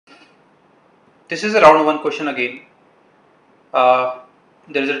This is a round 1 question again.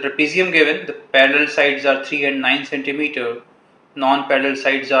 There is a trapezium given. The parallel sides are 3 and 9 centimeter. Non-parallel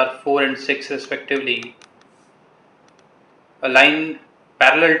sides are 4 and 6 respectively. A line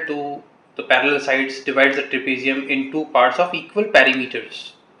parallel to the parallel sides divides the trapezium in two parts of equal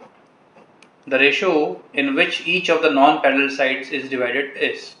perimeters. The ratio in which each of the non-parallel sides is divided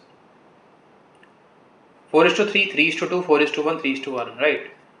is 4:3, 3:2, 4:1, 3:1,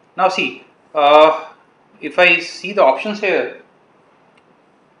 right? Now see, if I see the options here,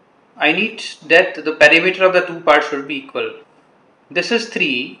 I need that the perimeter of the two parts should be equal. This is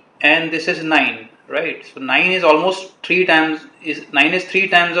 3 and this is 9, right? So 9 is almost 3 times, 9 is 3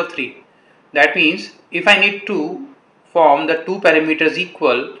 times of 3. That means if I need to form the two perimeters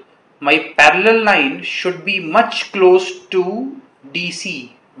equal, my parallel line should be much close to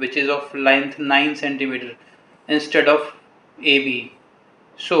DC, which is of length 9 centimeter instead of AB.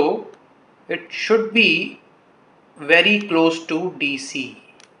 So it should be very close to DC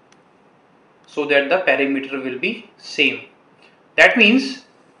so that the perimeter will be same. That means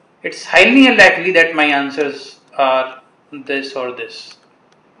it's highly unlikely that my answers are this or this.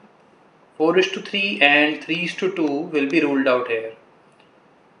 4:3 and 3:2 will be ruled out here.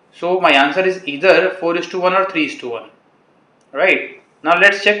 So my answer is either 4:1 or 3:1. Right. Now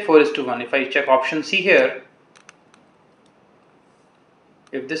let's check 4:1. If I check option C here,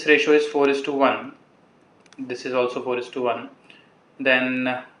 if this ratio is 4:1, this is also 4:1, then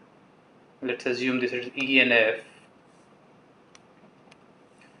let's assume this is E and F.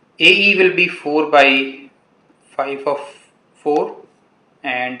 AE will be 4 by 5 of 4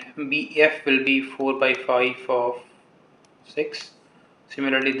 and BF will be 4 by 5 of 6.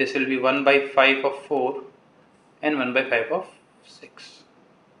 Similarly, this will be 1 by 5 of 4 and 1 by 5 of 6.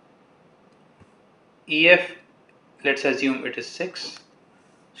 EF, let's assume it is 6.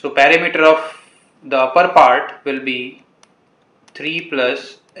 So perimeter of the upper part will be 3 plus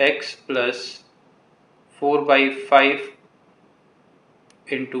x plus 4 by 5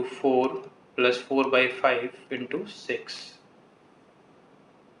 into 4 plus 4 by 5 into 6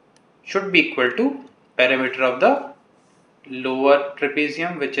 should be equal to perimeter of the lower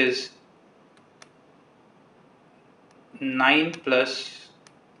trapezium, which is 9 plus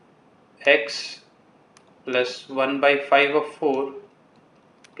x plus 1 by 5 of 4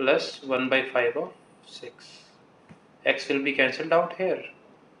 plus 1 by 5 of 6. X will be cancelled out here.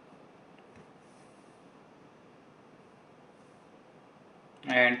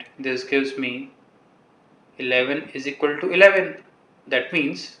 And this gives me 11 is equal to 11. That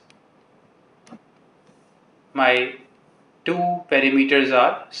means my two perimeters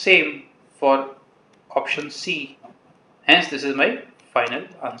are same for option C. Hence this is my final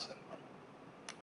answer.